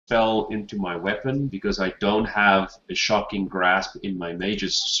spell into my weapon because I don't have a shocking grasp in my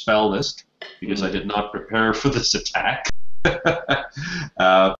mage's spell list because I did not prepare for this attack.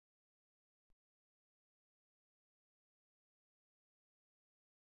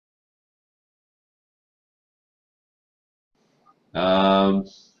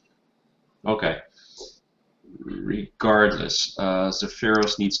 Okay. Regardless,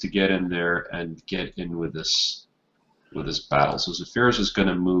 Zephyros needs to get in there and get in with this battle. So Zephyros is going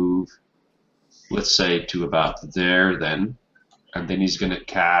to move, let's say, to about there then, and then he's going to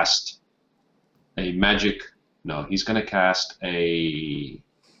cast a magic. No, he's going to cast a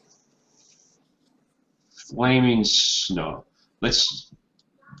flaming snow. Let's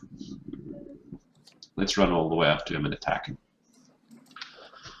run all the way up to him and attack him.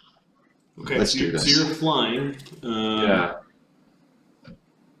 Okay, let's do this. So you're flying. Yeah.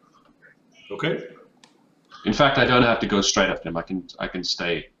 Okay. In fact, I don't have to go straight up to him. I can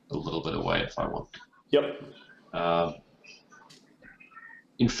stay a little bit away if I want. Yep.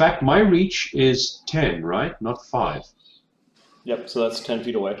 In fact, my reach is 10, right? Not 5. Yep. So that's 10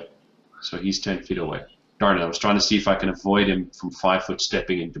 feet away. So he's 10 feet away. Darn it! I was trying to see if I can avoid him from 5 foot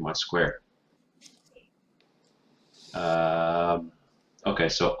stepping into my square. Okay,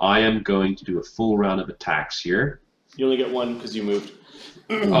 so I am going to do a full round of attacks here. You only get one because you moved.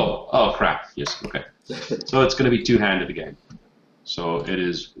 Oh crap! Yes, okay. So it's going to be two-handed again. So it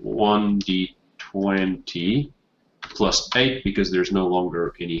is 1d20 plus 8 because there's no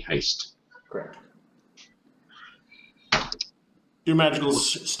longer any haste. Correct. Your magical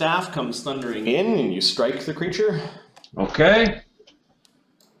staff comes thundering in, and you strike the creature. Okay.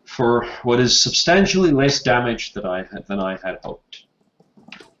 For what is substantially less damage than I had hoped.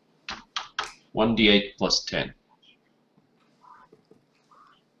 1d8 plus 10.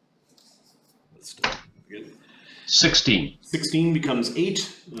 Let's do it. 16. 16 becomes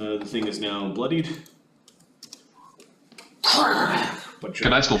 8. The thing is now bloodied.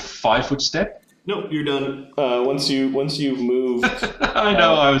 Can I still 5 foot step? No, you're done. Once you've moved. I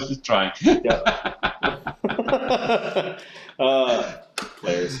know. I was just trying. Yeah.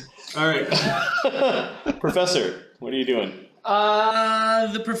 Players. All right. Professor, what are you doing?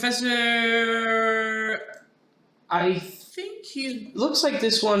 The professor, I think he looks like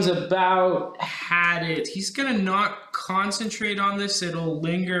this one's about had it. He's gonna not concentrate on this. It'll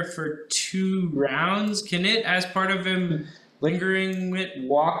linger for 2 rounds. Can it, as part of him lingering it,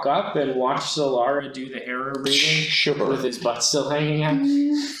 walk up and watch Solara do the arrow breathing? Sure. With his butt still hanging out?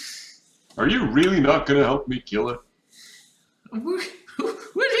 Are you really not going to help me kill it?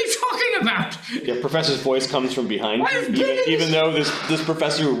 What are you talking about? Yeah, Professor's voice comes from behind you, even though this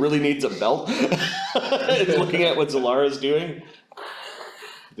professor who really needs a belt is looking at what Zalara's doing.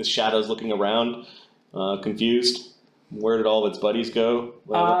 The shadow's looking around, confused. Where did all of its buddies go?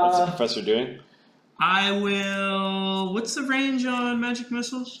 What's the professor doing? I will... What's the range on magic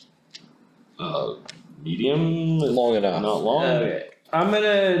missiles? Medium? Long enough. Not long. Okay. I'm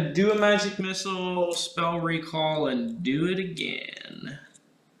gonna do a magic missile, spell recall, and do it again.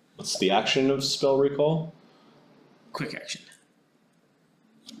 What's the action of spell recall? Quick action.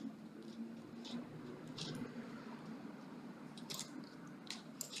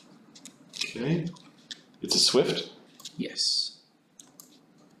 Okay. It's a swift? Yes.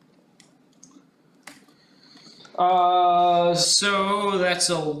 So that's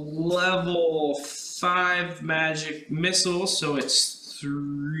a level 5 magic missile, so it's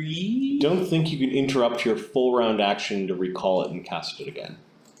 3. Don't think you can interrupt your full round action to recall it and cast it again.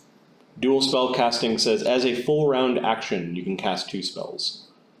 Dual spell casting says as a full round action you can cast 2 spells.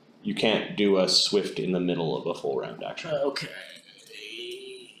 You can't do a swift in the middle of a full round action. Okay.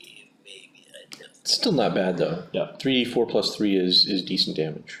 Maybe I don't. It's still not bad though. Yeah. 3d4 plus 3 is decent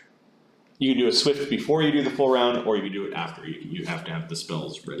damage. You can do a swift before you do the full round, or you can do it after. You have to have the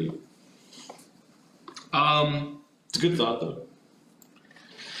spells ready. It's a good thought though.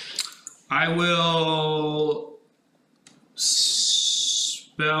 I will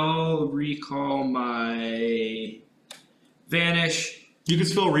spell recall my vanish. You can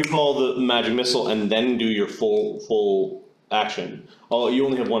still recall the magic missile and then do your full action. Oh, you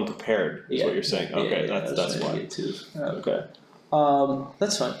only have one prepared, is what you're saying. Okay, that's why. Okay.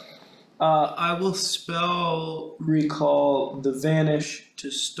 That's fine. I will spell recall the vanish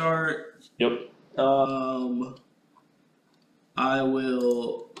to start. Yep. I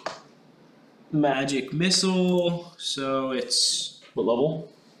will magic missile, so it's... What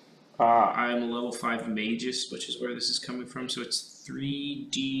level? I'm a level 5 magus, which is where this is coming from, so it's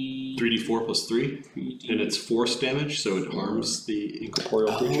 3d... 3d4 plus 3? 3d... And it's force damage, so it harms the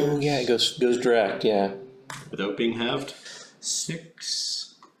incorporeal creature. Oh yeah, it goes direct, yeah. Without being halved?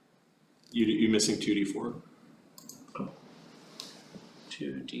 6... You're missing 2d4.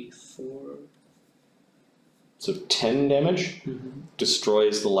 2d4. So 10 damage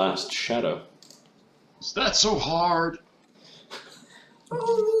destroys the last shadow. Is that so hard?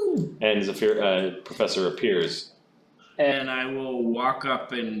 And Professor appears. And I will walk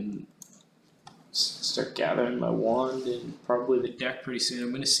up and start gathering my wand and probably the deck pretty soon. I'm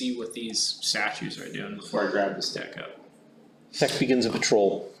going to see what these statues are doing before I grab this deck up. Tech begins a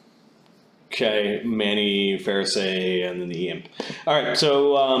patrol. Okay, Manny, Pharisee, and then the imp. Alright,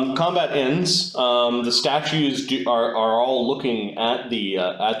 so combat ends. The statues are all looking at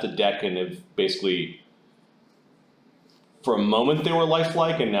the deck and have basically, for a moment they were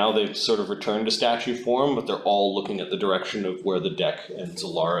lifelike, and now they've sort of returned to statue form, but they're all looking at the direction of where the deck and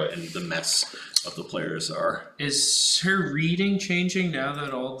Zalara and the mess of the players are. Is her reading changing now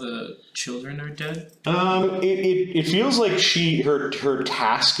that all the children are dead? It feels like her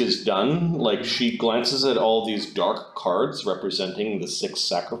task is done. Like, she glances at all these dark cards representing the 6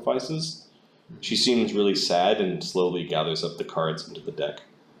 sacrifices. She seems really sad and slowly gathers up the cards into the deck.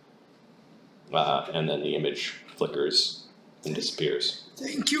 And then the image flickers and disappears.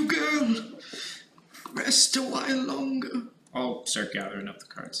 Thank you, girl. Rest a while longer. I'll start gathering up the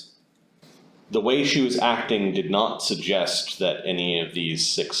cards. The way she was acting did not suggest that any of these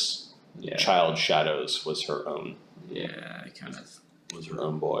 6 child shadows was her own. Yeah, I kind of... Was her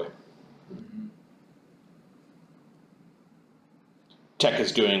own boy. Tech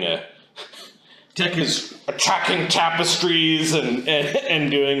is attacking tapestries and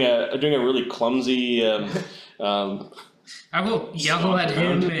doing a really clumsy I will yell at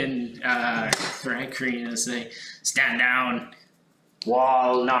him and Frankrine and say, "Stand down.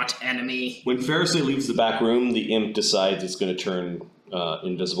 Wall, not enemy." When Pharisee leaves the back room, the imp decides it's going to turn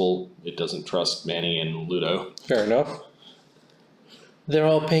invisible. It doesn't trust Manny and Ludo. Fair enough. They're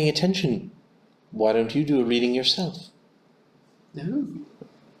all paying attention. Why don't you do a reading yourself? No.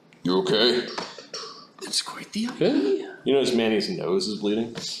 You okay? That's quite the idea. You notice Manny's nose is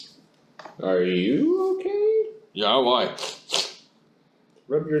bleeding? Are you okay? Yeah, why?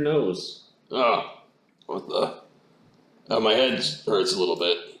 Rub your nose. Ah, what the? My head hurts a little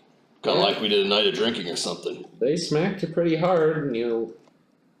bit. Kind of like we did a night of drinking or something. They smacked you pretty hard, and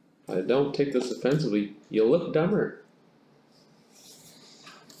I don't take this offensively, you look dumber.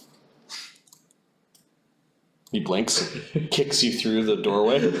 He blinks, kicks you through the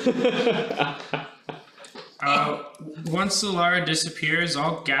doorway. Once Zalara disappears,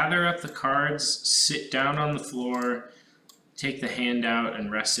 I'll gather up the cards, sit down on the floor, take the hand out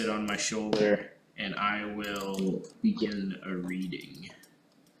and rest it on my shoulder, and I will begin a reading.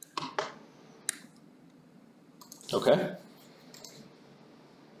 Okay.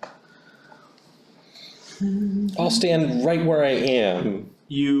 I'll stand right where I am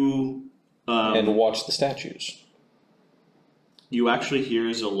You and watch the statues. you actually hear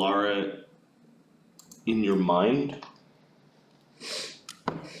Zalara in your mind.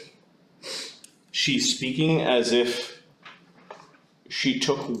 She's speaking as if she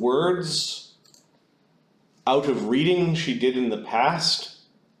took words out of reading she did in the past,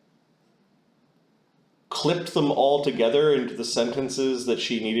 clipped them all together into the sentences that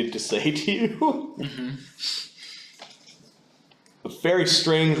she needed to say to you. A very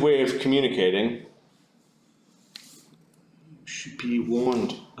strange way of communicating. You should be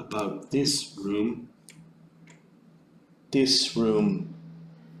warned about this room. This room.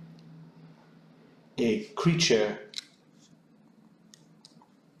 A creature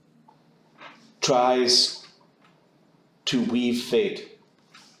tries to weave fate.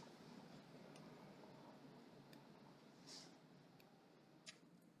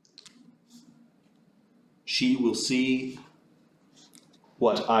 She will see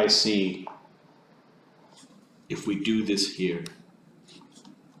what I see if we do this here.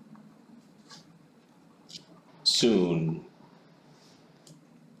 Soon.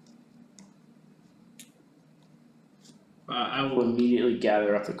 I will immediately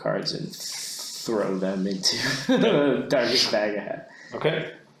gather up the cards and throw them into the darkest bag I have.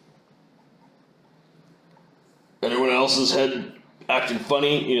 Okay. Anyone else's head acting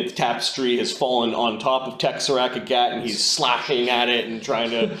funny? The tapestry has fallen on top of Texaracagat and he's slashing at it and trying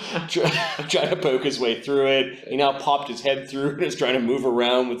to poke his way through it. He now popped his head through and is trying to move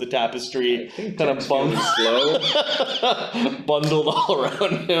around with the tapestry, kind of bundled all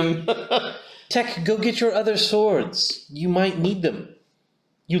around him. Tech, go get your other swords. You might need them.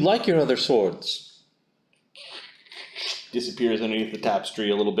 You like your other swords. Disappears underneath the tapestry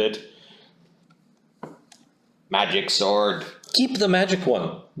a little bit. Magic sword. Keep the magic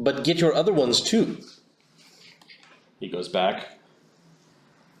one, but get your other ones too. He goes back.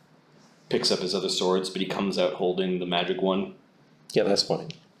 picks up his other swords, but he comes out holding the magic one. Yeah, that's fine.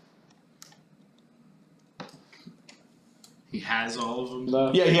 He has all of them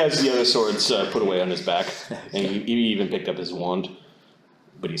though? Yeah, he has the other swords put away on his back, and he even picked up his wand,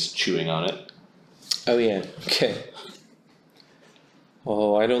 but he's chewing on it. Oh yeah, okay.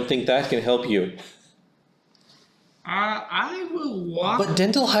 Oh, I don't think that can help you. I will walk. But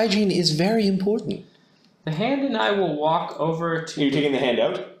dental hygiene is very important. The hand and I will walk over to. Are you taking the hand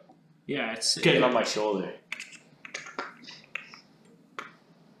out? Yeah, it's Okay. on my shoulder.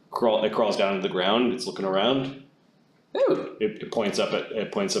 It crawls down to the ground. It's looking around. Ooh. It points up at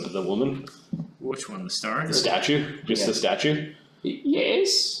the woman. Which one? The star? The statue, just the statue.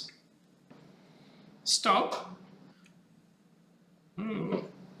 Yes. Stop.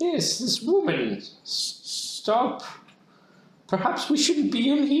 Yes, this woman. Stop. Perhaps we shouldn't be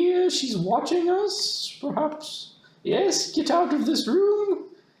in here. She's watching us. Perhaps. Yes, get out of this room.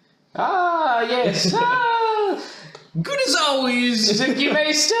 Ah, yes. Good as always, Zinky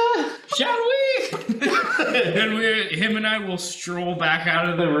Meister. Shall we? And him and I will stroll back out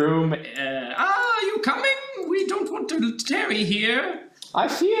of the room. Are you coming? We don't want to tarry here. I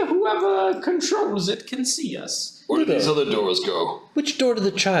fear whoever controls it can see us. Where do these other doors go? Which door to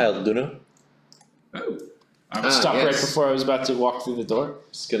the child, Luna? Oh. I will stop right before I was about to walk through the door.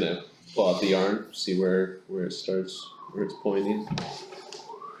 Just gonna pull out the yarn, see where it starts, where it's pointing.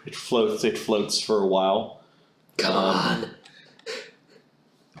 It floats for a while. Come on.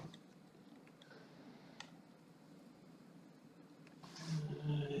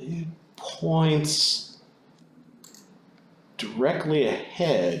 It points directly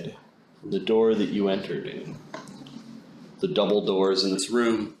ahead from the door that you entered in. The double doors in this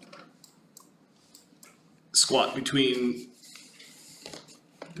room squat between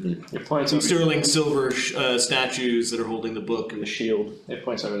It points some over. sterling silver statues that are holding the book and the shield. It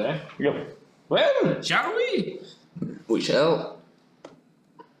points over there. Yep. Well, shall we? We shall.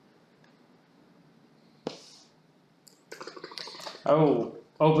 Oh,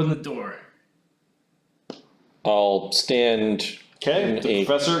 open the door. I'll stand Okay, in the a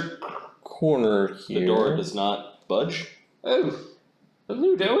professor. corner here. The door does not budge. Oh,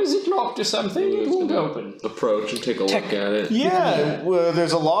 Ludo, is it locked or something? It won't open. Approach and take a look at it. Yeah, well,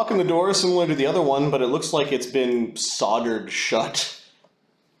 there's a lock in the door similar to the other one, but it looks like it's been soldered shut.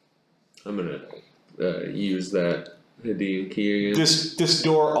 I'm gonna use that Hideo key again. This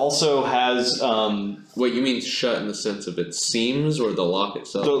door also has Wait, you mean shut in the sense of its seams or the lock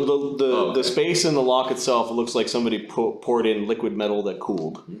itself? the space in the lock itself. It looks like somebody poured in liquid metal that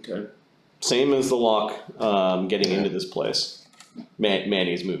cooled. Okay. Same as the lock getting into this place.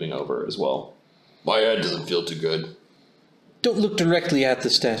 Manny's moving over as well. My head doesn't feel too good. Don't look directly at the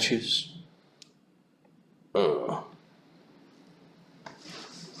statues. Ugh.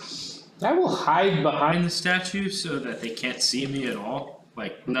 I will hide behind the statue so that they can't see me at all.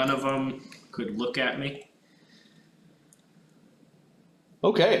 Like, none of them could look at me.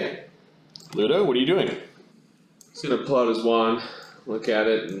 Okay. Ludo, what are you doing? He's gonna pull out his wand, look at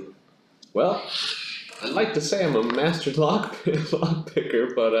it, and well, I'd like to say I'm a master lock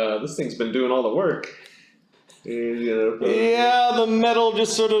picker, but this thing's been doing all the work. He's gonna Yeah, the metal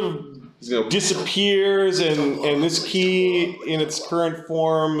just sort of he's gonna disappears, and this key in its current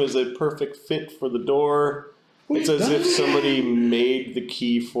form is a perfect fit for the door. It's as if somebody made the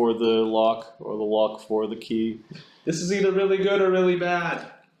key for the lock, or the lock for the key. This is either really good or really bad.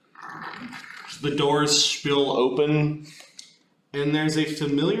 The doors spill open, and there's a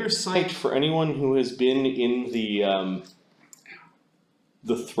familiar sight for anyone who has been in the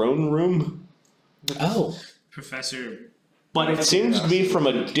throne room. Oh. Professor. But it seems to be from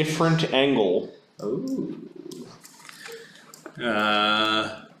a different angle. Oh.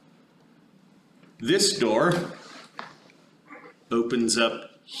 This door opens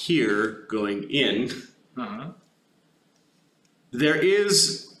up here, going in. Uh-huh. There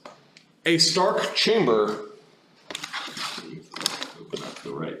is a stark chamber. Open up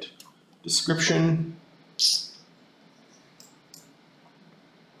the right description.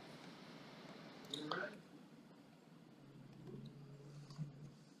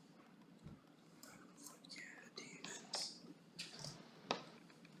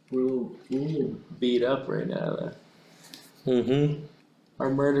 We're a little beat up right now, though. Mm-hmm. Our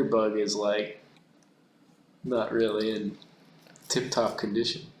murder bug is, like, not really in tip-top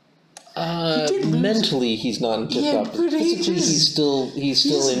condition. Mentally he's not in tip-top. Yeah, but he Physically just- he's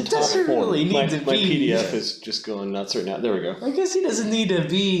still in top doesn't form. really need My to be. PDF is just going nuts right now. There we go. I guess he doesn't need to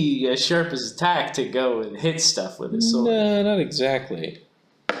be as sharp as attack to go and hit stuff with his sword. No, not exactly.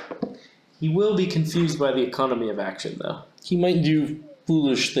 He will be confused by the economy of action, though. He might do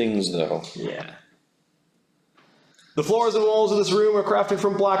foolish things, though. Yeah. The floors and walls of this room are crafted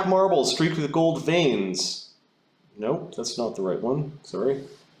from black marble, streaked with gold veins. Nope, that's not the right one. Sorry.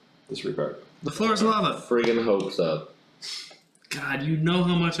 Disregard. The floor is lava. Friggin' hopes up. God, you know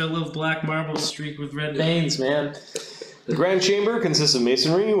how much I love black marble streaked with red veins, man. The grand chamber consists of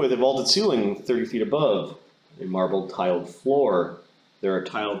masonry with a vaulted ceiling 30 feet above, a marble tiled floor. There are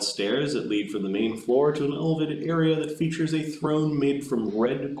tiled stairs that lead from the main floor to an elevated area that features a throne made from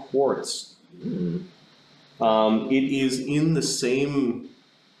red quartz. It is in the same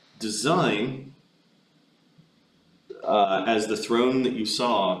design as the throne that you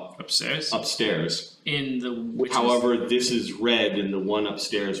saw Upstairs? upstairs. In the which However, this is red and the one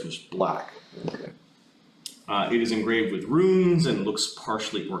upstairs was black. Okay. It is engraved with runes and looks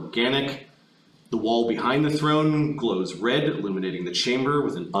partially organic. The wall behind the throne glows red, illuminating the chamber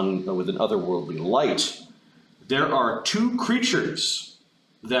with an otherworldly light. There are two creatures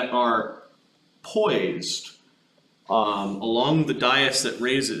that are poised along the dais that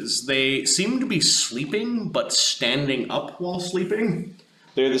raises. They seem to be sleeping, but standing up while sleeping.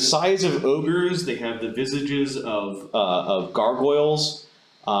 They're the size of ogres. They have the visages of gargoyles,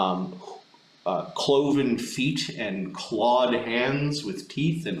 cloven feet and clawed hands with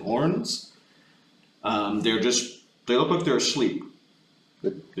teeth and horns. They look like they're asleep.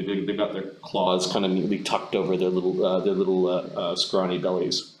 They've got their claws kind of neatly tucked over their little scrawny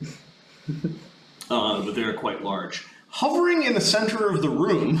bellies. But they're quite large. Hovering in the center of the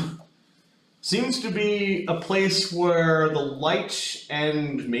room seems to be a place where the light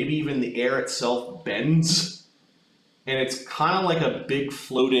and maybe even the air itself bends. And it's kind of like a big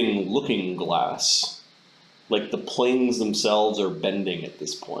floating looking glass. Like the planes themselves are bending at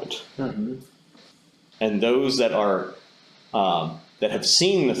this point. Mm-hmm. And those that are that have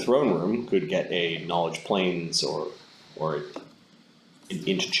seen the throne room could get a knowledge planes or an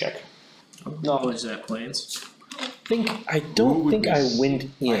int check. Knowledge that planes. I don't think I went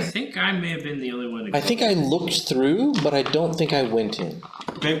in. I think I may have been the only one to go. I think I looked through, but I don't think I went in.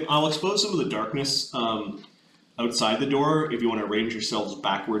 Okay, I'll expose some of the darkness outside the door if you want to arrange yourselves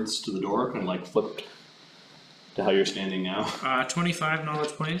backwards to the door, kind of like flipped to how you're standing now. 25 knowledge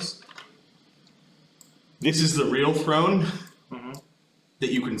planes. This is the real throne Mm-hmm.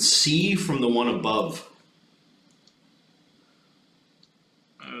 that you can see from the one above.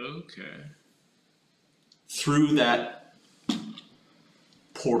 Okay. Through that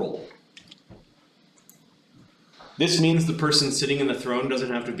portal. This means the person sitting in the throne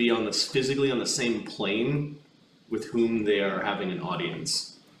doesn't have to be physically on the same plane with whom they are having an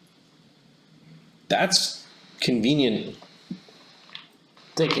audience. That's convenient.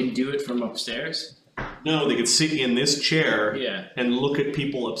 They can do it from upstairs? No, they could sit in this chair Yeah. and look at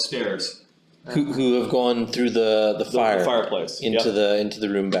people upstairs. Who have gone through the fireplace. into the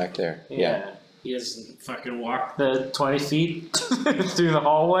room back there. Yeah. He doesn't fucking walk the 20 feet through the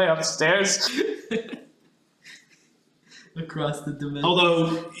hallway upstairs. Across the dimension.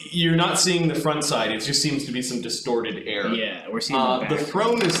 Although you're not seeing the front side, it just seems to be some distorted air. Yeah, we're seeing the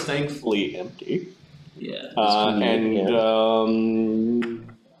throne is thankfully empty. Yeah.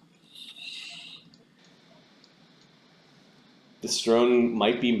 This throne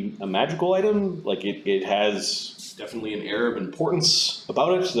might be a magical item. Like it has definitely an air of importance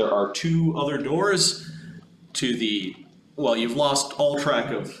about it. There are two other doors to the. Well, you've lost all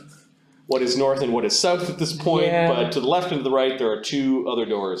track of what is north and what is south at this point. Yeah. But to the left and to the right, there are two other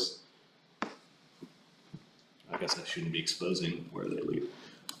doors. I guess I shouldn't be exposing where they lead.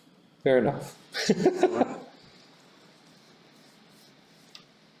 Fair enough.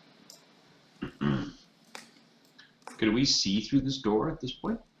 Could we see through this door at this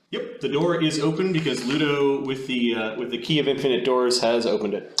point? Yep, the door is open because Ludo, with the key of infinite doors, has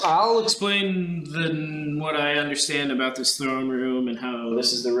opened it. I'll explain what I understand about this throne room and how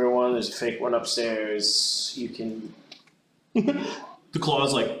this is the real one. There's a fake one upstairs. You can. The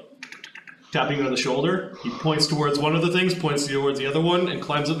claw's like tapping you on the shoulder. He points towards one of the things, points towards the other one, and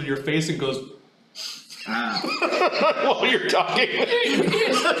climbs up in your face and goes. While you're talking,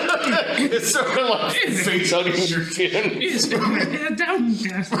 it's sort of like face hugging your chin.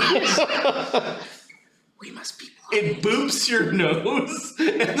 We must be. It boops your nose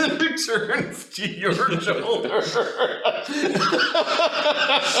and then returns to your shoulder.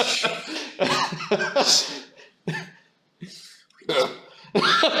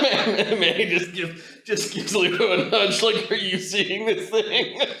 Manny just gives Ludo a nudge, like, are you seeing this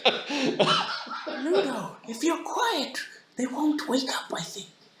thing? Ludo, if you're quiet, they won't wake up, I think.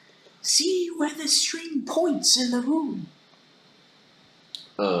 See where the string points in the room.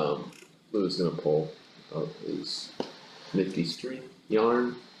 Ludo's gonna pull out his nifty string.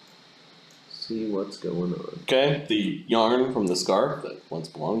 yarn. See what's going on. Okay, the yarn from the scarf that once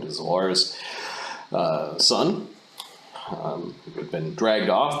belonged to Zalar's son had been dragged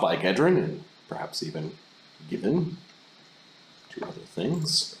off by Gedrin and perhaps even given to other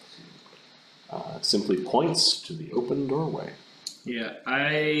things. Simply points to the open doorway. Yeah,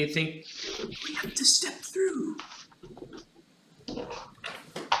 I think We have to step through.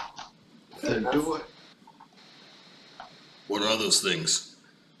 Then do it. What are those things?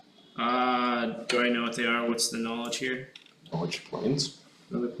 do I know what they are? What's the knowledge here? Knowledge planes.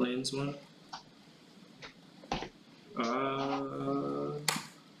 Another planes one.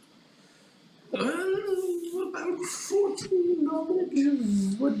 About 14 knowledge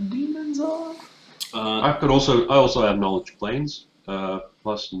of what demons are. I also have knowledge planes,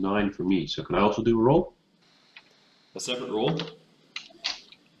 plus 9 for me. So can I also do a roll? A separate roll.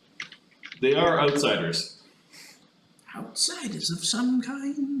 They are outsiders. Outsiders of some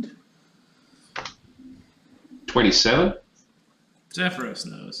kind. 27. Zephyros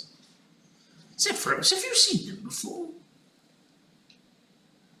knows. Zephyros, have you seen them before?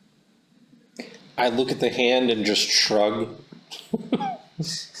 I look at the hand and just shrug.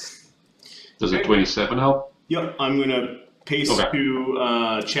 Does a 27 help? Yep, I'm gonna paste Okay.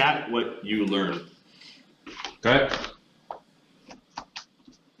 to chat what you learn. Okay.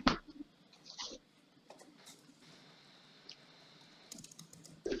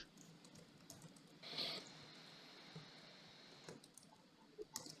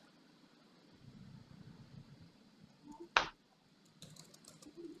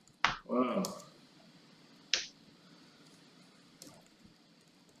 Wow.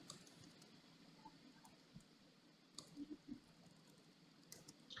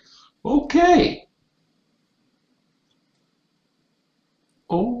 Okay.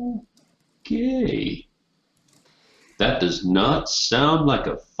 Okay. That does not sound like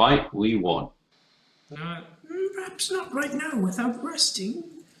a fight we want. Not. Perhaps not right now without resting.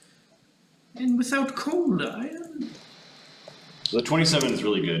 And without cold iron. The 27 is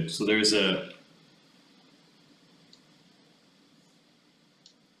really good. So there's a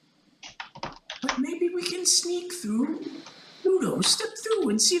But maybe we can sneak through. Ludo, step through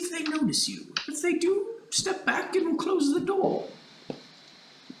and see if they notice you. If they do, step back and we'll close the door.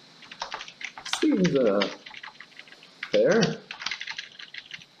 Seems fair.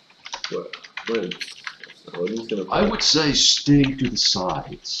 What he's gonna I would say stay to the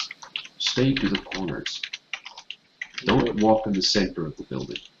sides. Stay to the corners. Don't walk in the center of the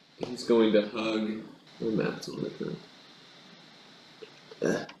building. He's going to hug the mats on it.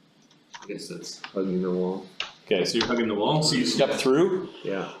 I guess that's hugging the wall. okay. So you're hugging the wall. So you step through.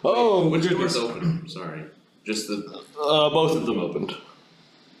 Yeah. Oh, Which goodness. door's open? Sorry. Just the. Both of them opened.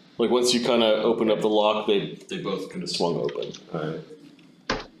 Like once you kind of opened up the lock, they both kind of swung open.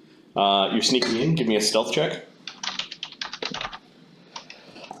 Alright. You're sneaking in. Give me a stealth check.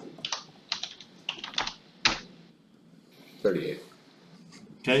 38.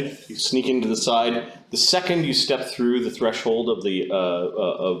 Okay, you sneak into the side. The second you step through the threshold of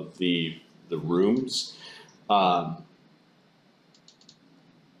the rooms,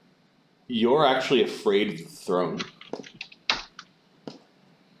 you're actually afraid of the throne.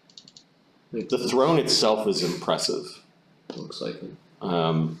 The throne itself is impressive. Looks like it.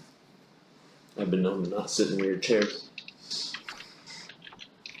 I've been known to not sit in weird chairs.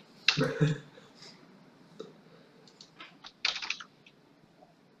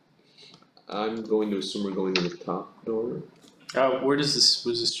 I'm going to assume we're going to the top door. Where does this?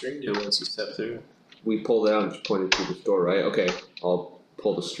 What does the string do once you step through? We pulled it out and just pointed to this door, right? Okay, I'll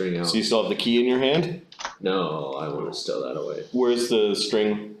pull the string out. So you still have the key in your hand? No, I want to stow that away. Where's the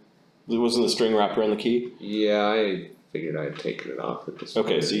string? Wasn't the string wrapped around the key? Yeah, I figured I'd taken it off at this point.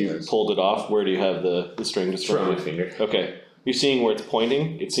 Okay, so you pulled it off. Where do you have the string? Just It's around my finger. Okay. You're seeing where it's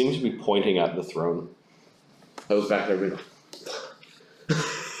pointing? It seems to be pointing at the throne. I look back every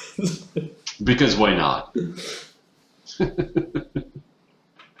Because why not? I'm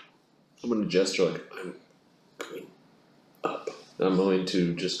gonna gesture like I'm going up. I'm going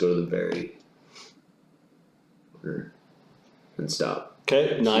to just go to the very corner and stop.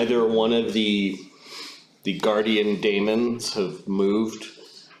 Okay, neither one of the guardian daemons have moved.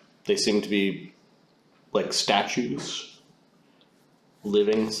 They seem to be like statues,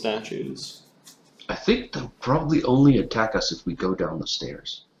 living statues. I think they'll probably only attack us if we go down the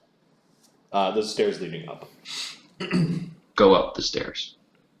stairs. The stairs leading up. Go up the stairs.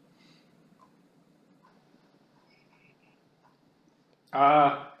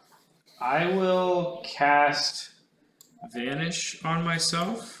 I will cast Vanish on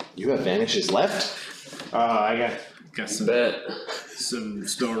myself. You have vanishes left? I got Got some Bet.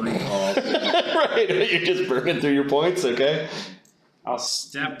 spell recall. Right, you're just burning through your points, okay? I'll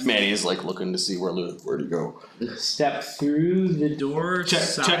step Manny's like looking to see where to go. through the door.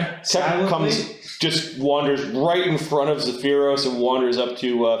 Check silently. comes, just wanders right in front of Zephyros and wanders up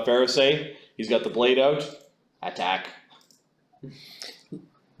to Pharisee. He's got the blade out. Attack.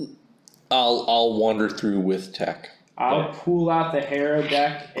 I'll wander through with Tech, I'll pull out the Harrow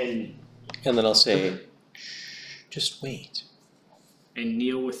deck and and then I'll say, "Just wait."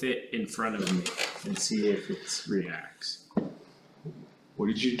 kneel with it in front of me and see if it reacts. What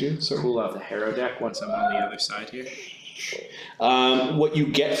did you do, sir? Pull out the Harrow deck once I'm on the other side here. What you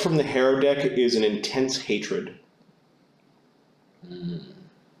get from the Harrow deck is an intense hatred.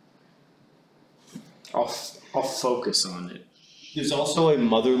 I'll focus on it. There's also a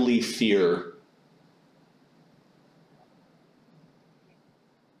motherly fear.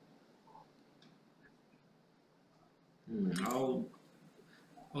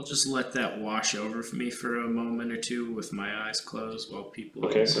 I'll just let that wash over me for a moment or two with my eyes closed while people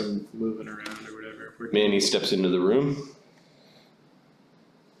Okay. are moving around or whatever. Manny steps into the room.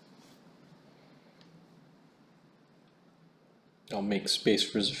 I'll make space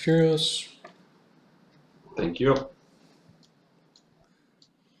for Zephyros. Thank you.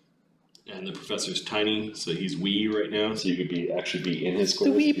 And the professor's tiny, so he's wee right now, so you could actually be in his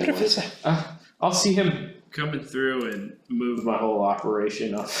square. The wee professor. I'll see him coming through and move my whole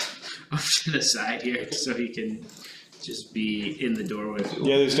operation off to the side here so he can just be in the doorway.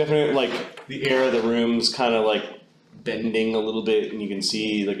 Yeah, there's definitely like the air of the room's kind of like bending a little bit, and you can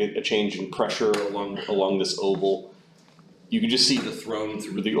see like a change in pressure along this oval. You can just see the throne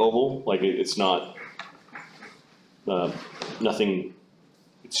through the oval, like it's not nothing.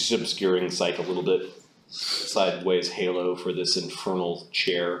 It's just obscuring sight a little bit. Sideways halo for this infernal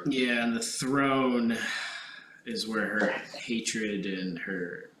chair. Yeah, and the throne is where her hatred and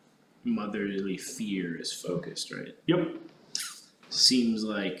her motherly fear is focused, right? Yep. Seems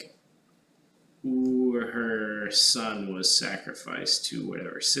like her son was sacrificed to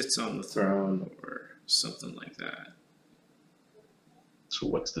whatever sits on the throne or something like that. So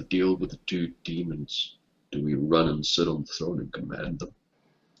what's the deal with the two demons? Do we run and sit on the throne and command them?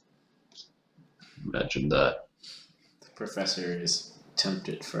 Imagine that. The professor is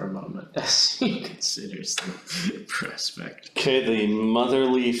tempted for a moment as he considers the prospect. Okay, the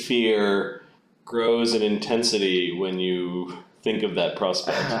motherly fear grows in intensity when you think of that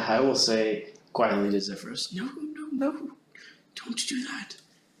prospect. I will say quietly to Zephyros, no, don't do that.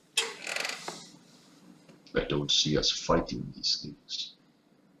 I don't see us fighting these things.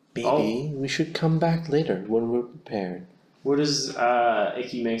 Maybe we should come back later when we're prepared. What is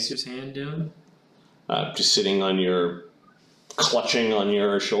Ikimesu's hand doing? Just sitting on clutching on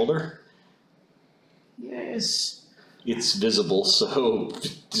your shoulder. Yes. It's visible, so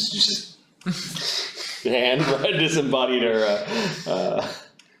just the hand disembodied her.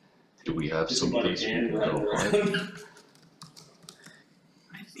 Do we have some place we can go hide?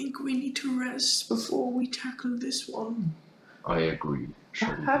 I think we need to rest before we tackle this one. I agree.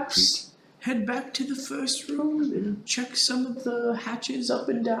 Shall we Perhaps head back to the first room and check some of the hatches up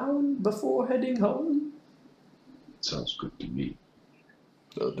and down before heading home. retreat? Sounds good to me.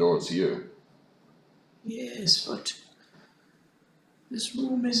 The door's here. Yes, but this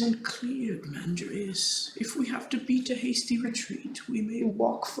room isn't cleared, Mandrius. If we have to beat a hasty retreat, we may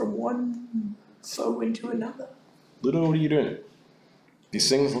walk from one foe into another. Ludo, what are you doing? These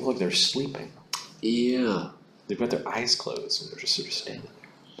things look like they're sleeping. Yeah. They've got their eyes closed and they're just sort of standing there.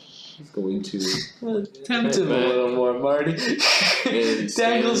 Going to Tempt him a little more, Marty.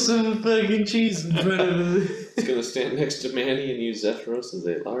 Dangle some fucking cheese in front of him. He's gonna stand next to Manny and use Zephyros as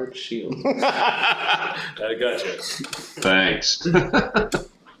a large shield. I gotcha. Thanks. Worked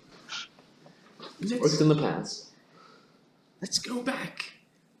in the past. Let's go back.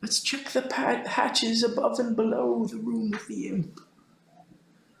 Let's check the hatches above and below the room with the imp.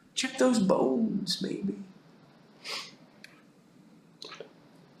 Check those bones, maybe.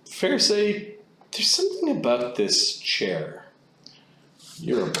 Fair say, there's something about this chair.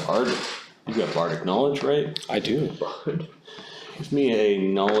 You're a bard. You got bardic knowledge, right? I do. Give me a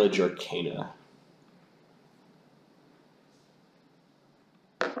knowledge arcana.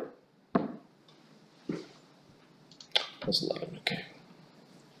 Plus 11, okay.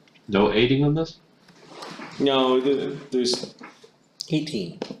 No aiding on this? No, there's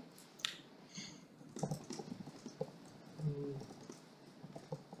 18.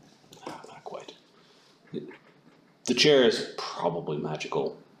 not quite. The chair is probably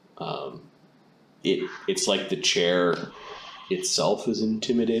magical. It's like the chair itself is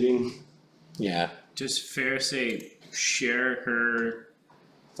intimidating. Yeah. Does Pharisee share her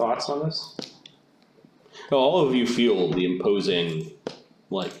thoughts on this? All of you feel the imposing,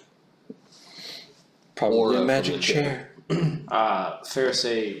 like, Probably Aura a from magic the chair.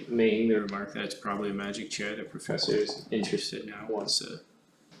 Pharisee making the remark that it's probably a magic chair. The professor is interested now, wants to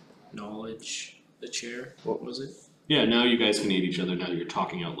knowledge the chair. What was it? yeah, now you guys can eat each other now that you're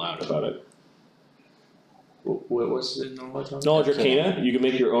talking out loud about it. What was the knowledge on? Knowledge Arcana, you can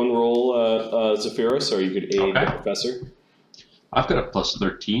make your own roll, Zephyrus, or you could aid the Okay. professor. I've got a plus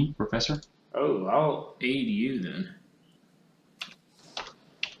 13, Professor. Oh, I'll aid you then.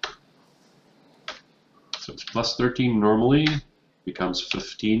 So it's plus 13 normally, becomes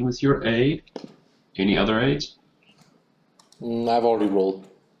 15 with your aid. Any other aids? I've already rolled.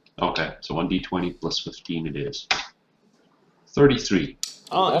 Okay, so 1d20 plus 15 it is. 33.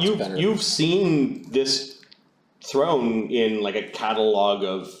 That's better. You've seen this throne in like a catalog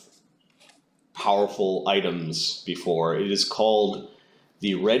of powerful items before. It is called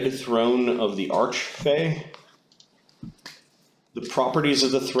the Red Throne of the Arch Fey. The properties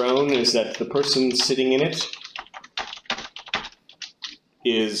of the throne is that the person sitting in it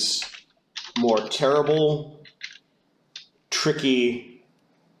is more terrible, tricky,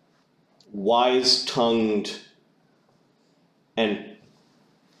 wise-tongued, and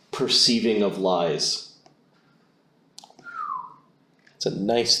perceiving of lies. It's a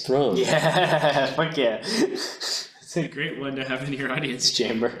nice throne. Yeah, fuck yeah. It's a great one to have in your audience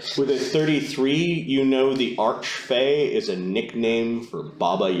chamber. With a 33, you know the Arch Fey is a nickname for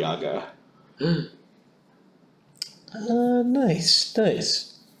Baba Yaga. Nice,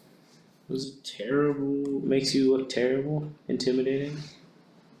 nice. Was it terrible? Makes you look terrible? Intimidating?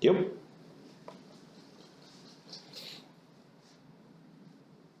 Yep.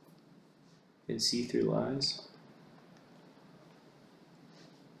 And see through lies?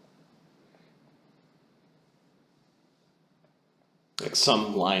 Like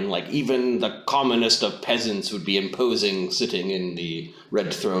some line like, even the commonest of peasants would be imposing sitting in the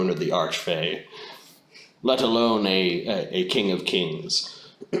red throne of the Arch Fey, let alone a king of kings.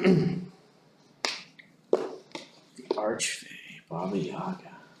 The Arch Fey, Baba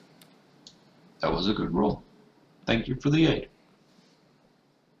Yaga. That was a good roll. Thank you for the aid.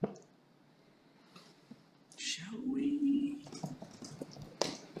 Shall we?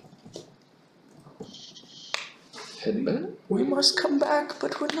 Head back? We must come back,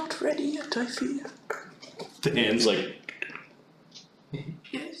 but we're not ready yet, I fear. The hand's like,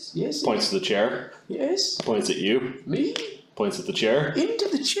 Yes, yes, points to the chair, yes. points at you, Me? points at the chair. Into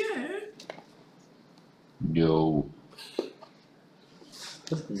the chair? No.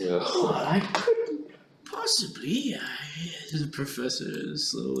 No. Oh, I couldn't. Possibly. The professor is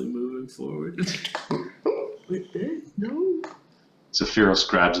slowly moving forward. No. Zephyros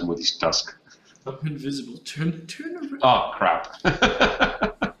grabs him with his tusk. I'm invisible. Turn around. Oh, crap.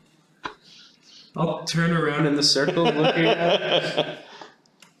 I'll turn around in the circle looking at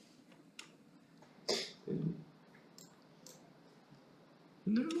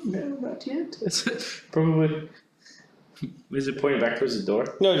No, not yet. It's probably. Is it pointing back towards the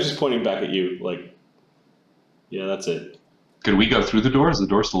door? No, just pointing back at you, like, yeah, that's it. Can we go through the door? Is the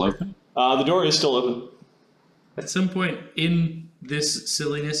door still open? The door is still open. At some point in this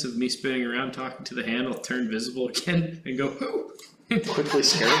silliness of me spinning around talking to the hand, I'll turn visible again and go, oh! Quickly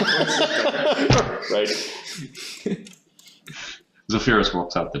scurry towards the door. Right. Zephyros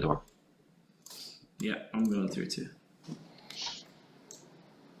walks out the door. Yeah, I'm going through too.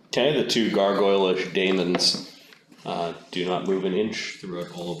 Okay, the two gargoyle-ish daemons do not move an inch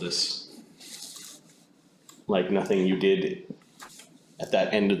throughout all of this. Like nothing you did at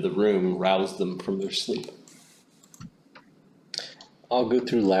that end of the room roused them from their sleep. I'll go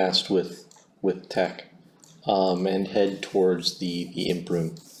through last with Tech, and head towards the imp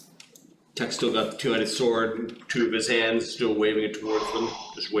room. Tech still got the two-headed sword, two of his hands, still waving it towards them,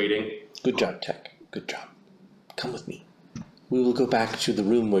 just waiting. Good job, Tech. Good job. Come with me. We will go back to the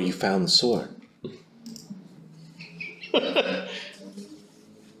room where you found the sword.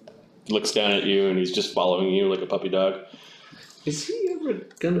 Looks down at you and he's just following you like a puppy dog. Is he ever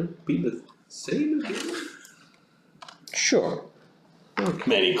gonna be the same again? Sure.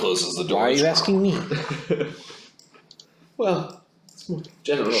 Man, he closes the door. Why are you asking me? Well, it's more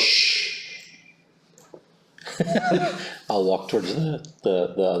general. I'll walk towards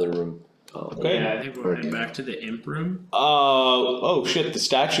the other room. Okay. Yeah, I think we're heading back to the imp room. Oh shit, the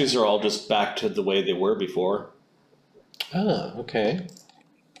statues are all just back to the way they were before. Ah, okay.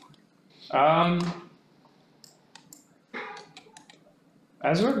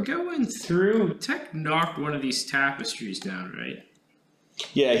 As we're going through, Tech knocked one of these tapestries down, right?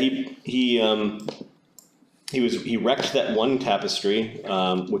 Yeah, he He wrecked that one tapestry,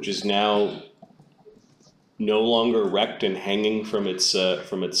 which is now no longer wrecked and hanging from its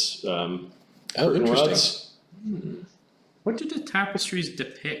curtain interesting. rods. What did the tapestries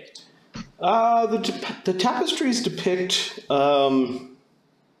depict? The tapestries depict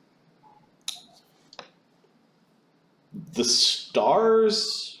the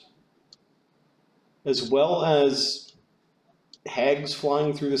stars, as well as hags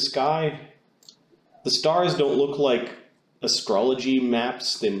flying through the sky. The stars don't look like astrology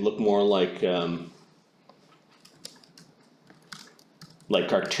maps. They look more like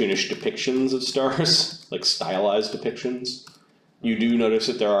cartoonish depictions of stars, like stylized depictions. You do notice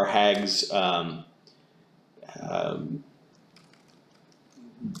that there are hags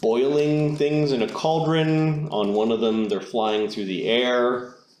boiling things in a cauldron. On one of them, they're flying through the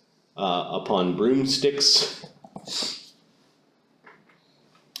air upon broomsticks.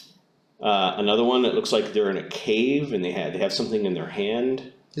 Another one, it looks like they're in a cave and they have something in their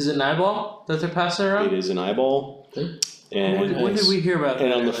hand. Is it an eyeball that they're passing around? It is an eyeball. And When did we hear about that?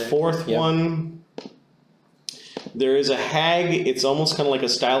 And on the fourth one, there is a hag. It's almost kind of like a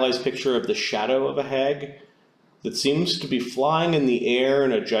stylized picture of the shadow of a hag that seems to be flying in the air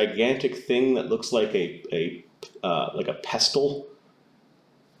in a gigantic thing that looks like a pestle.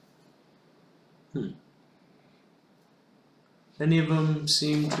 Any of them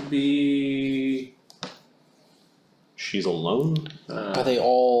seem to be... She's alone. Are they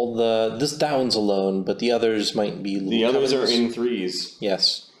all that one's alone, but the others might be. The others covens? are in threes.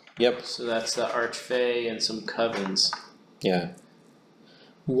 Yes. Yep. So that's the Arch Fey and some covens. Yeah.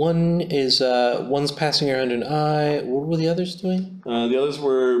 One's passing around an eye. What were the others doing? The others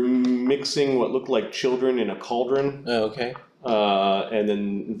were mixing what looked like children in a cauldron. Oh, okay. And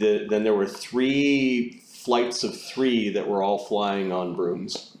then there were 3 flights of 3 that were all flying on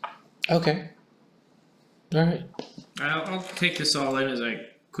brooms. Okay. All right. I'll take this all in as I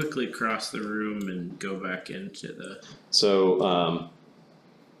quickly cross the room and go back into the... So,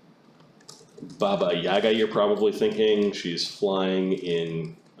 Baba Yaga, you're probably thinking she's flying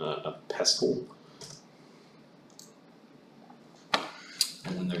in a pestle.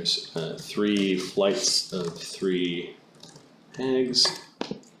 And then there's 3 flights of 3 hags.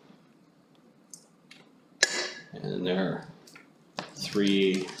 And there are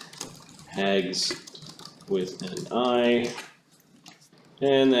 3 hags with an eye.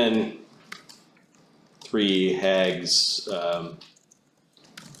 And then 3 hags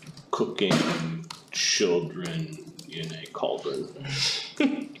cooking children in a cauldron.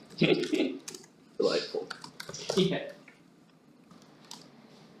 Delightful. Yeah.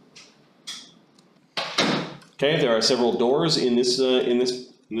 Okay, there are several doors in this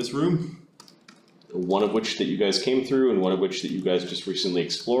room. One of which that you guys came through, and one of which that you guys just recently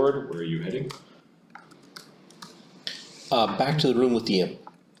explored. Where are you heading? Back to the room with the imp.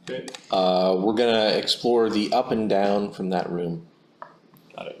 Okay. We're gonna explore the up and down from that room.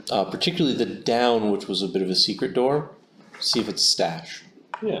 Got it. Particularly the down, which was a bit of a secret door. See if it's a stash.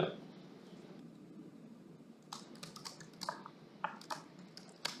 Yeah.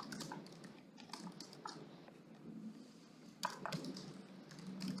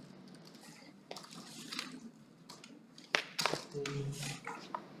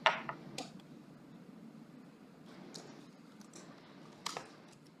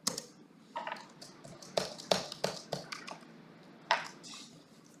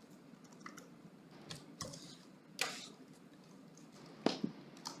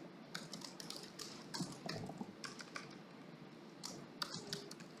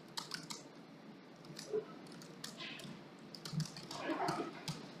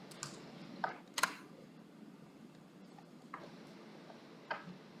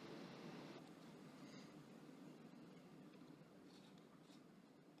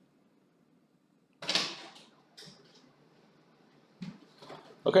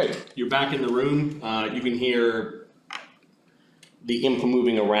 Okay, you're back in the room. You can hear the imp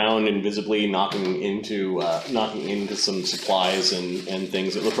moving around invisibly, knocking into some supplies and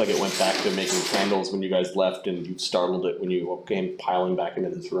things. It looked like it went back to making candles when you guys left, and you startled it when you came piling back into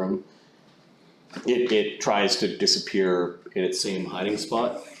this room. It tries to disappear in its same hiding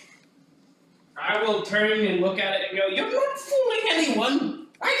spot. I will turn and look at it and go, "You're not fooling anyone!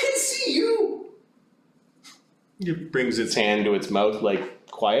 I can see you!" It brings its hand to its mouth, like,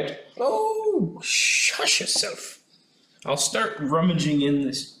 quiet. Oh, shush yourself. I'll start rummaging in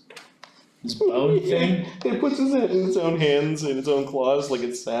this bone thing. It puts its head in its own hands, in its own claws, like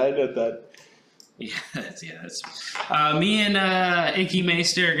it's sad at that. That's me and Icky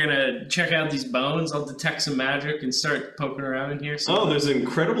Maester are gonna check out these bones. I'll detect some magic and start poking around in here. Oh, there's an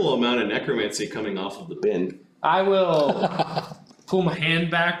incredible amount of necromancy coming off of the bin. I will pull my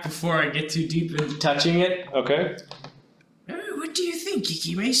hand back before I get too deep into touching it. Okay. Oh, what do you think,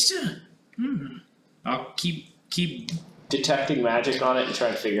 Icky Maester? I'll keep detecting magic on it and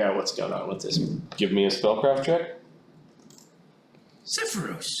trying to figure out what's going on with this. Give me a spellcraft check.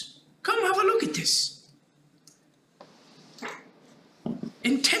 Sephiros, come have a look at this.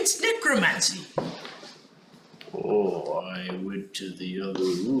 Intense necromancy. Oh, I went to the other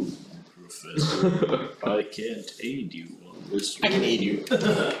room, Professor. I can't aid you on this one. I can aid you.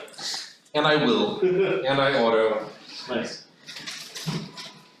 And I will. And I auto. Nice.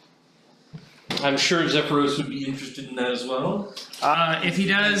 I'm sure Zephyros would be interested in that as well. If he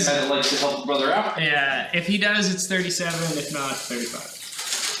does, I'd like to help a brother out. yeah, if he does, it's 37. If not, 35.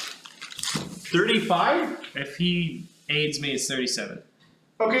 35? If he aids me, it's 37.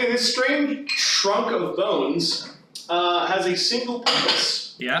 Okay, this strange trunk of bones has a single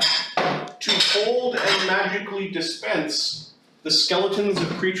purpose. Yeah. To hold and magically dispense the skeletons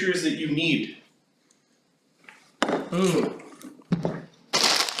of creatures that you need. Ooh.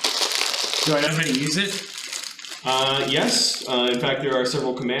 Do I know how to use it? Yes. In fact, there are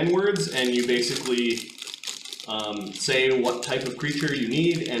several command words, and you basically say what type of creature you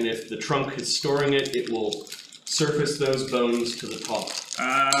need, and if the trunk is storing it, it will surface those bones to the top.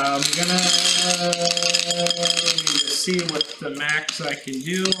 I'm gonna see what the max I can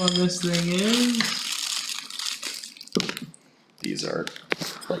do on this thing is. These are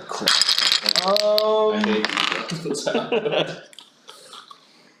like crap.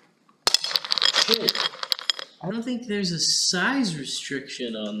 Shit. I don't think there's a size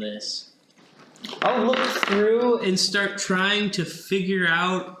restriction on this. I'll look through and start trying to figure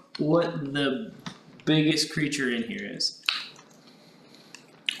out what the biggest creature in here is.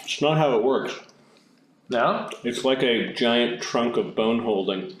 It's not how it works. No? It's like a giant trunk of bone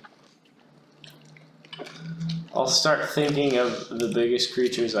holding. I'll start thinking of the biggest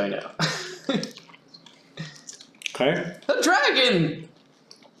creatures I know. Okay. A dragon!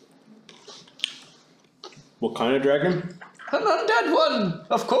 What kind of dragon? An undead one,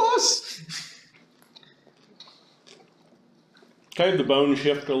 of course! Okay, the bones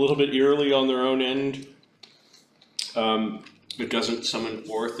shift a little bit eerily on their own end. It doesn't summon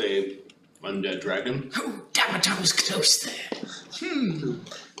forth a undead dragon. Oh, damn it, I was close there.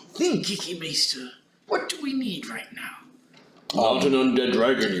 Think, Icky Maester. What do we need right now? Not an undead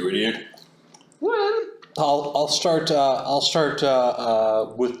dragon, you idiot. Well, I'll start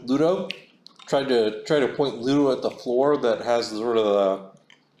with Ludo. Try to point Ludo at the floor that has sort of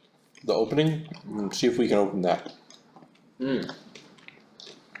the opening, and see if we can open that.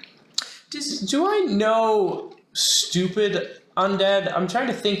 do I know stupid undead? I'm trying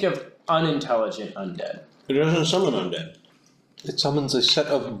to think of unintelligent undead. It doesn't summon undead. It summons a set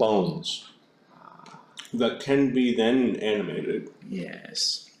of bones. That can be then animated.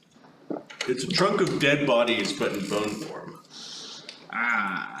 Yes. It's a trunk of dead bodies, but in bone form.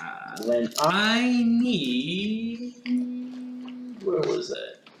 Then I need... Where was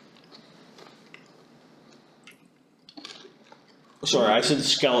that? Sorry, I said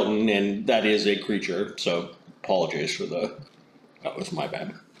skeleton, and that is a creature, so apologies for the... That was my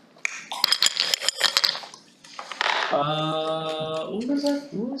bad. What was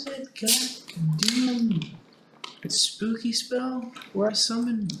that goddamn spooky spell where I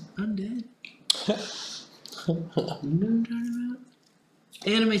summon undead? You know what I'm talking about?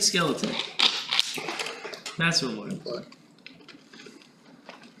 Animate skeleton. That's what I'm looking for.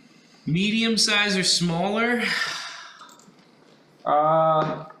 Medium size or smaller?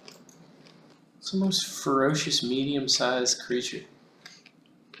 What's the most ferocious medium sized creature?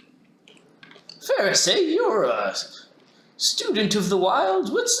 Pharisee, you're a student of the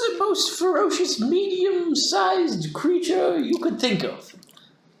wild. What's the most ferocious medium sized creature you could think of?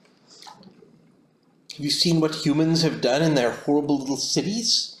 Have you seen what humans have done in their horrible little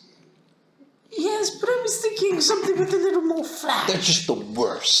cities? Yes, but I was thinking something with a little more flash. They're just the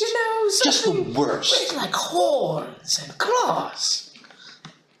worst. You know, Just the something worst. with like horns and claws.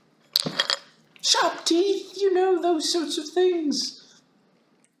 Sharp teeth, you know, those sorts of things.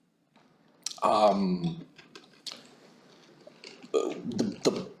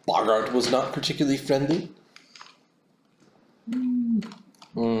 The Bogart was not particularly friendly.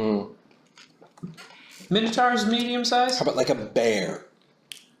 Minotaur's medium size? How about like a bear?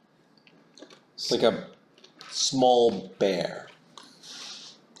 Like a small bear.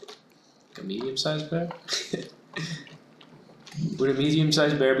 Like a medium sized bear? Would a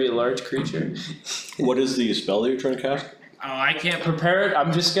medium-sized bear be a large creature? What is the spell that you're trying to cast? Oh, I can't prepare it.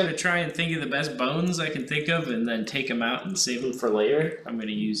 I'm just gonna try and think of the best bones I can think of, and then take them out and save them for later. I'm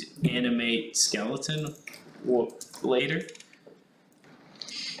gonna use animate skeleton later.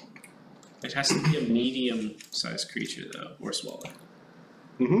 It has to be a medium-sized creature, though, or smaller.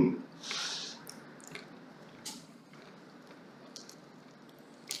 Mm-hmm.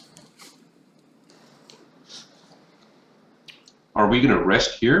 Are we going to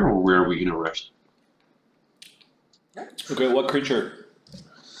rest here, or where are we going to rest? Okay, what creature?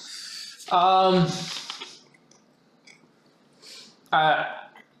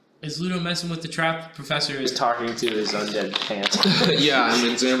 Is Ludo messing with the trap? The professor is talking to his undead pants. Yeah, I'm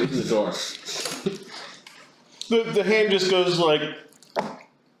examining the door. The hand just goes like,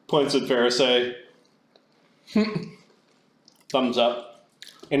 points at Pharisee, thumbs up,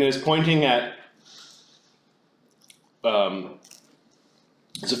 and is pointing at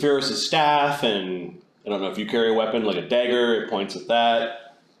Zephyrus' staff, and I don't know if you carry a weapon like a dagger, it points at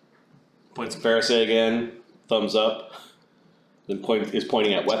that, points at Pharisee again, thumbs up, then is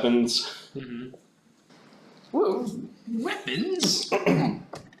pointing at weapons. Mm-hmm. Whoa, weapons?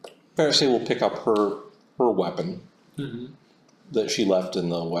 Pharisee will pick up her weapon Mm-hmm. that she left in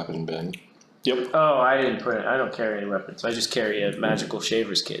the weapon bin. Yep. Oh, I didn't put it. I don't carry any weapons. I just carry a magical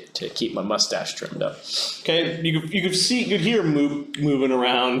shaver's kit to keep my mustache trimmed up. Okay, you could hear Moop moving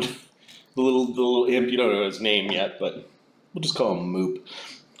around. The little imp. You don't know his name yet, but we'll just call him Moop.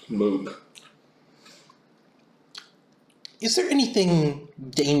 Moop. Is there anything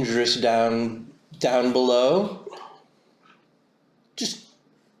dangerous down below? Just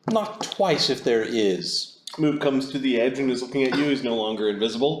knock twice if there is. Moop comes to the edge and is looking at you. He's no longer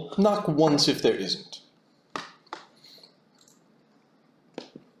invisible. Knock once if there isn't.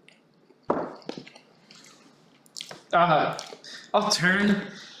 I'll turn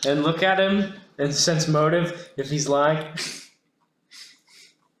and look at him and sense motive if he's lying.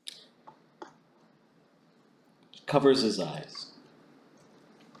 Covers his eyes.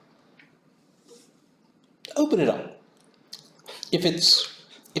 Open it up.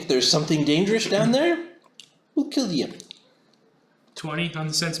 If there's something dangerous down there, we'll kill the imp. 20 on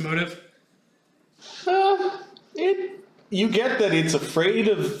the sense motive. You get that it's afraid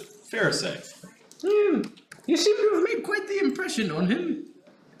of Pharisee. You seem to have made quite the impression on him.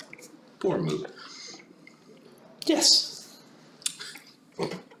 Poor Moop. Yes.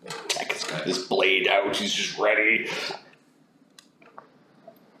 He's got his blade out. He's just ready.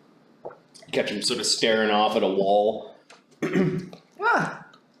 Catch him sort of staring off at a wall. I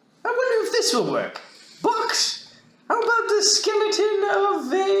wonder if this will work. Books! How about the skeleton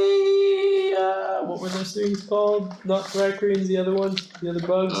of a... what were those things called? Not raccoons, the other ones? The other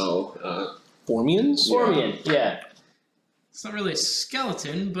bugs? Oh, Formians? Formian, yeah. It's not really a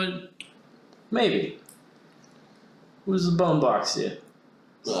skeleton, but maybe. What does the bone box do?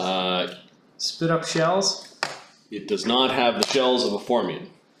 Spit up shells? It does not have the shells of a Formian.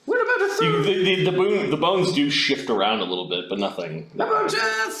 What about a The bones do shift around a little bit, but nothing. How about a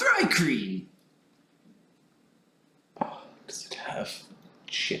thrycreen? Does it have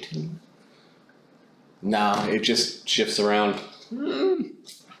shit in it? No, it just shifts around. Damn.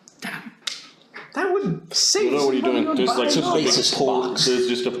 That would save What are you money doing? on There's like buying a big basis box. There's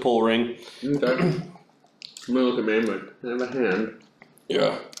just a pull ring. okay. I'm gonna look at me, but I have a hand.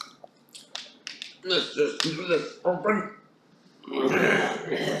 Yeah. Let's just do this. Open.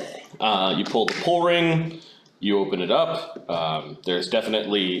 You pull the pull ring. You open it up. There's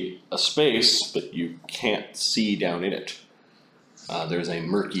definitely a space, but you can't see down in it. There's a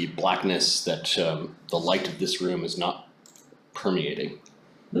murky blackness that the light of this room is not permeating.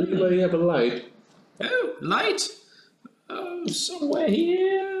 Anybody have a light? Oh, light? Oh, somewhere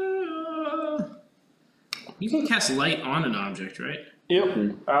here. You can cast light on an object, right?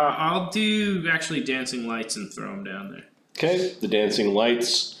 Yep. I'll do actually dancing lights and throw them down there. Okay, the dancing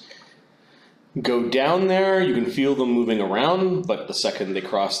lights go down there. You can feel them moving around, but the second they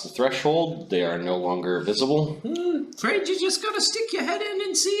cross the threshold, they are no longer visible. Afraid you just gotta stick your head in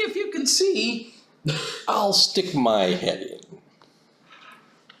and see if you can see. I'll stick my head in.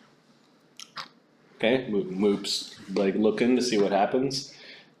 Okay, Moop's like looking to see what happens.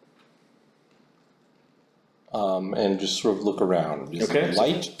 And just sort of look around. Is Okay, there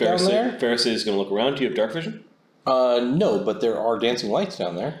light down there? Pharisee is going to look around. Do you have dark vision? No, but there are dancing lights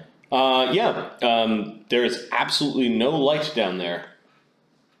down there. Yeah. There is absolutely no light down there.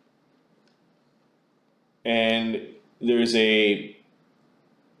 And there's a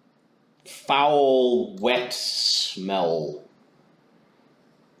foul, wet smell.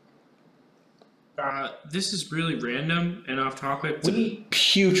 This is really random and off topic. It's a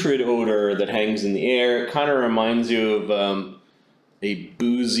putrid odor that hangs in the air. It kind of reminds you of a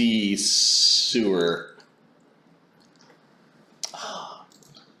boozy sewer.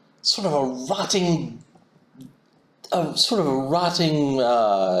 Sort of a rotting,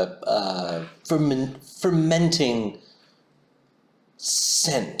 fermenting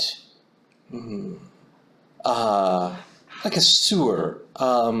scent. Like a sewer.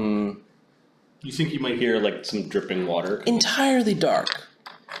 You think you might hear like some dripping water? Entirely dark.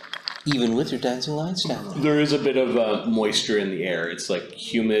 Even with your dancing lights down. There is a bit of moisture in the air. It's like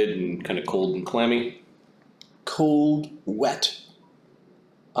humid and kind of cold and clammy. Cold, wet.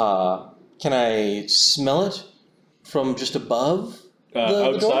 Can I smell it from just above?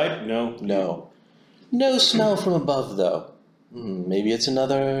 Outside? No. No smell from above, though. Maybe it's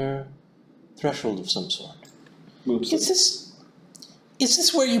another threshold of some sort. Oops. Is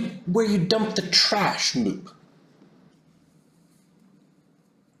this where you dump the trash, Moop?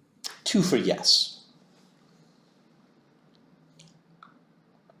 2 for yes.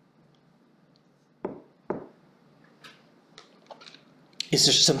 Is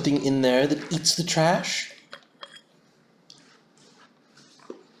there something in there that eats the trash?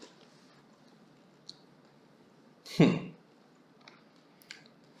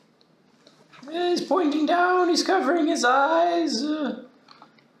 He's pointing down, he's covering his eyes.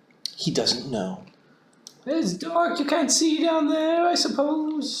 He doesn't know. It's dark, you can't see down there, I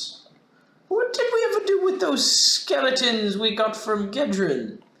suppose. What did we ever do with those skeletons we got from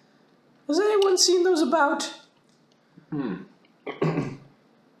Gedrin? Has anyone seen those about? Pharisee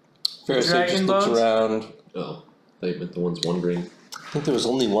just Dragon looks bones? around. Oh, they meant the ones wandering. I think there was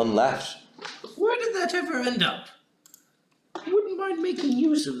only one left. Where did that ever end up? I wouldn't mind making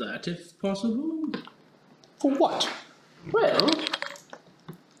use of that if possible. For what? Well,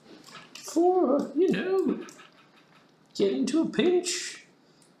 for, get into a pinch.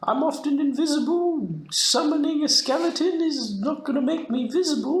 I'm often invisible. Summoning a skeleton is not going to make me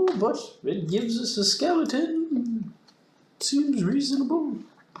visible, but it gives us a skeleton. Seems reasonable.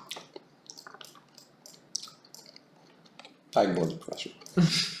 I ignore the professor.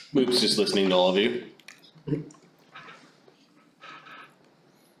 Moop's just listening to all of you.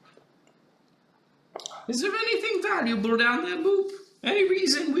 Is there anything valuable down there, Boop? Any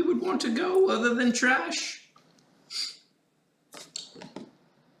reason we would want to go other than trash?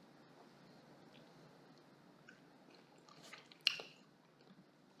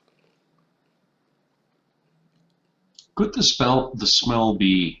 Could the smell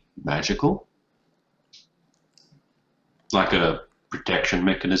be magical? Like a protection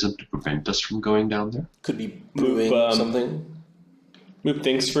mechanism to prevent us from going down there? Could be brewing something. Moop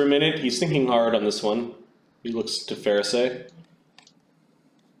thinks for a minute. He's thinking hard on this one. He looks to Pharisee.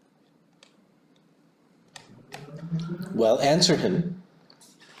 Well, answer him.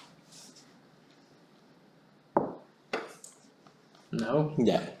 No.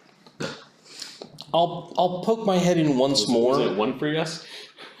 Yeah. I'll poke my head in once more. Was it 1 for yes?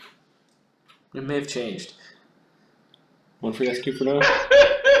 It may have changed. 1 for yes, 2 for no?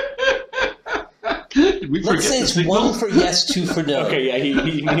 Let's say it's 1 for yes, 2 for no. Okay, yeah,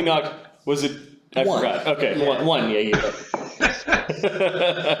 he knocked. Was it? I 1. forgot. Okay, Yeah. 1, yeah.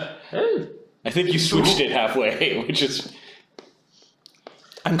 Hey. I think you switched it halfway, which is.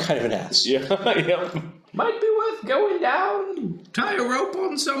 I'm kind of an ass. Yeah, yep. Might be worth going down. Tie a rope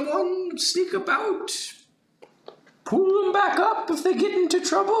on someone, sneak about. Pull them back up if they get into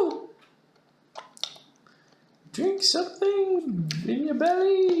trouble. Drink something in your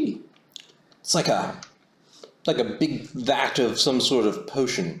belly. It's like a big vat of some sort of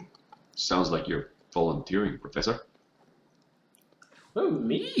potion. Sounds like you're volunteering, Professor. Oh,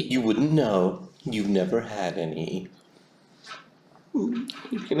 me? You wouldn't know. You've never had any.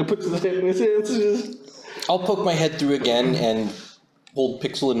 He's gonna put the head in his hands. I'll poke my head through again and hold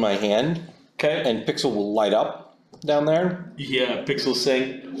Pixel in my hand, Okay. and Pixel will light up down there. Yeah, Pixel's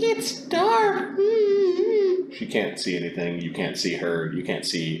saying, "It's dark." She can't see anything. You can't see her. You can't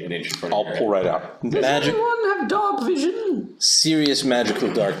see an inch in front of I'll her. pull right up. Does Magic, anyone have dark vision? serious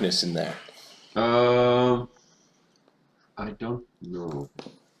magical darkness in there. I don't know.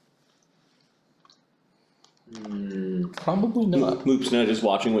 Probably not. Moop's not just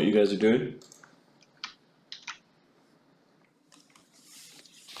watching what you guys are doing.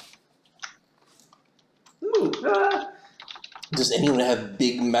 Ooh, Does anyone have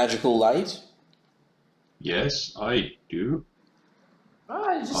big magical light? Yes, I do.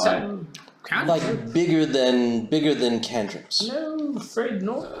 I just Aye. have Like bigger than cantrips. no afraid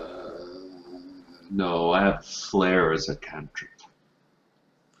not. No, I have flare as a cantrip.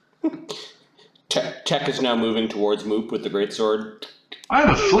 Tech is now moving towards Moop with the greatsword. I have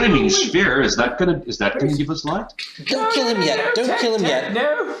a flaming sphere. Is that gonna give us light? Don't kill him yet. Don't kill him yet.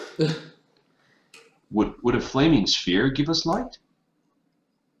 No. Would a flaming sphere give us light?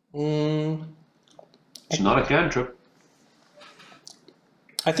 It's not a cantrip.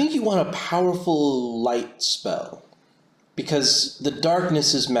 I think you want a powerful light spell. Because the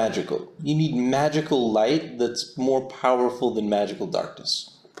darkness is magical. You need magical light that's more powerful than magical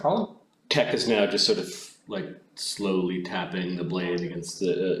darkness. Tech is now just sort of like slowly tapping the blade against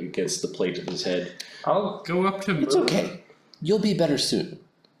the plate of his head. I'll go up to Moop. It's okay. You'll be better soon.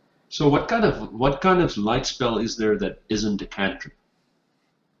 So what kind of light spell is there that isn't a cantrip?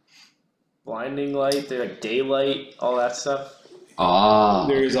 Blinding light, they're like daylight, all that stuff. Ah.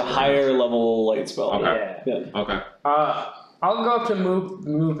 There's a higher level light spell. Okay. Yeah. Okay. I'll go up to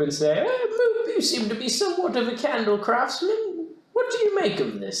Moop and say, Moop, you seem to be somewhat of a candle craftsman. What do you make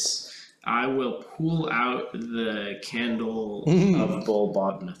of this? I will pull out the candle of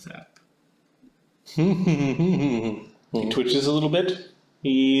Bulbodnathep. He twitches a little bit.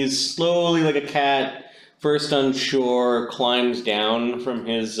 He's slowly, like a cat, first unsure, climbs down from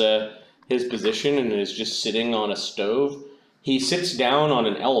his position and is just sitting on a stove. He sits down on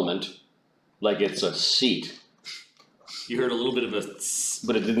an element, like it's a seat. You heard a little bit of a tss,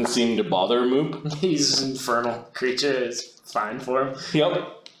 but it didn't seem to bother Moop. He's an infernal creature. It's fine for him.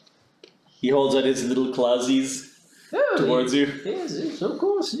 Yep. He holds out his little clawsies towards you. Yes, of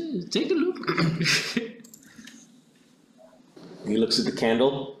course. Yes. Take a look. He looks at the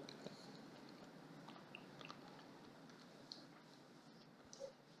candle.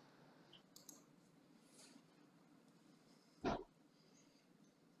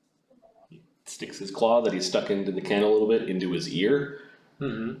 He sticks his claw that he stuck into the candle a little bit into his ear.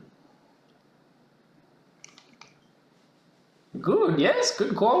 Mm-hmm. Good, yes,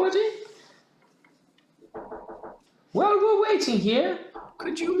 good quality. While we're waiting here,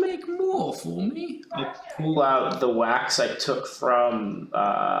 could you make more for me? I'll pull out the wax I took from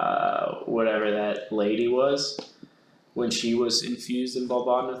whatever that lady was when she was infused in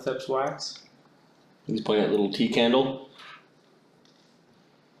Bulbodnathep's wax. He's pointing at a little tea candle.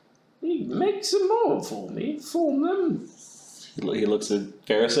 Make some more for me. Form them. He looks at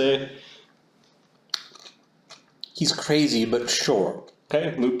Pharisee. He's crazy, but sure.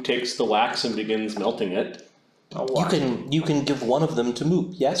 Okay, Moop takes the wax and begins melting it. You can give one of them to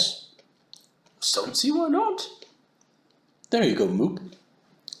Moop, yes? Don't see why not. There you go, Moop.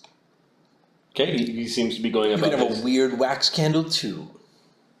 Okay, he seems to be going You about can have a weird wax candle too.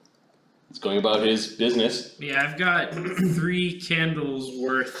 He's going about his business. Yeah, I've got 3 candles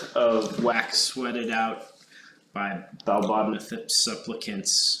worth of wax sweated out by Bulbodnathep's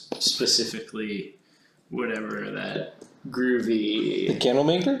supplicants, specifically whatever that groovy The candle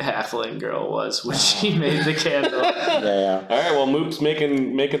maker? halfling girl was when she made the candle. Yeah. All right, well, Moop's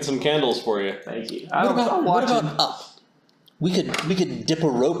making some candles for you. Thank you. What about up? We could dip a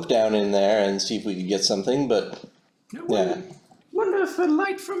rope down in there and see if we could get something, but yeah. Wonder if a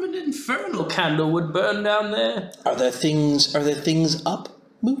light from an infernal candle would burn down there. Are there things up,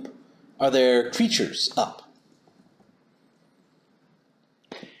 Moop? Are there creatures up?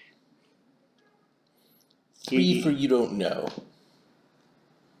 Three for you don't know.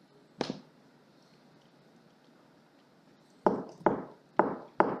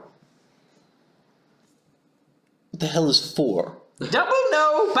 What the hell is 4? Double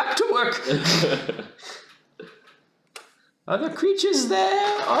no! Back to work! Are there creatures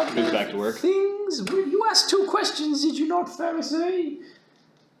there? Are Goes there back to work. things? You asked 2 questions, did you not, Pharisee?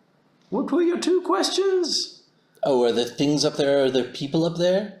 What were your 2 questions? Oh, are there things up there? Are there people up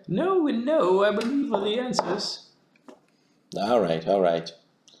there? No and no, I believe, are the answers. All right.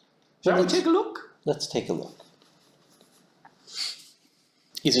 Shall we take a look? Let's take a look.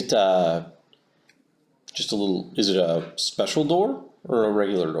 Is it just a little? Is it a special door or a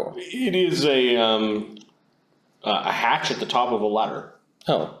regular door? It is a hatch at the top of a ladder.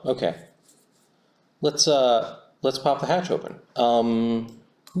 Oh, okay. Let's pop the hatch open.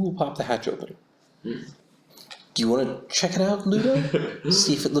 Who will pop the hatch open? Do you want to check it out, Ludo?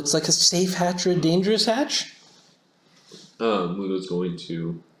 See if it looks like a safe hatch or a dangerous hatch? Ludo's going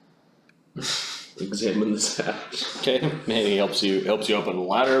to examine this hatch. Okay, and he helps you open the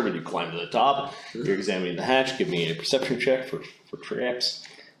ladder, but you climb to the top. You're examining the hatch. Give me a perception check for traps.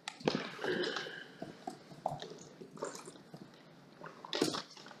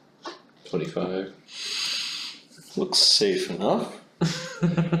 25. Looks safe enough.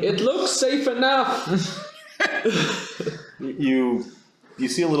 It looks safe enough! You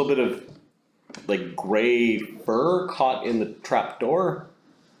see a little bit of like gray fur caught in the trap door.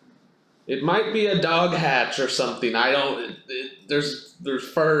 It might be a dog hatch or something. I don't. There's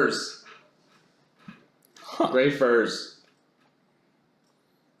furs. Gray furs.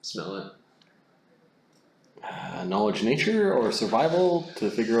 Smell it. Knowledge nature or survival to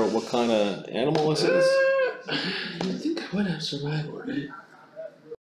figure out what kind of animal this is? I think I would have survival, right?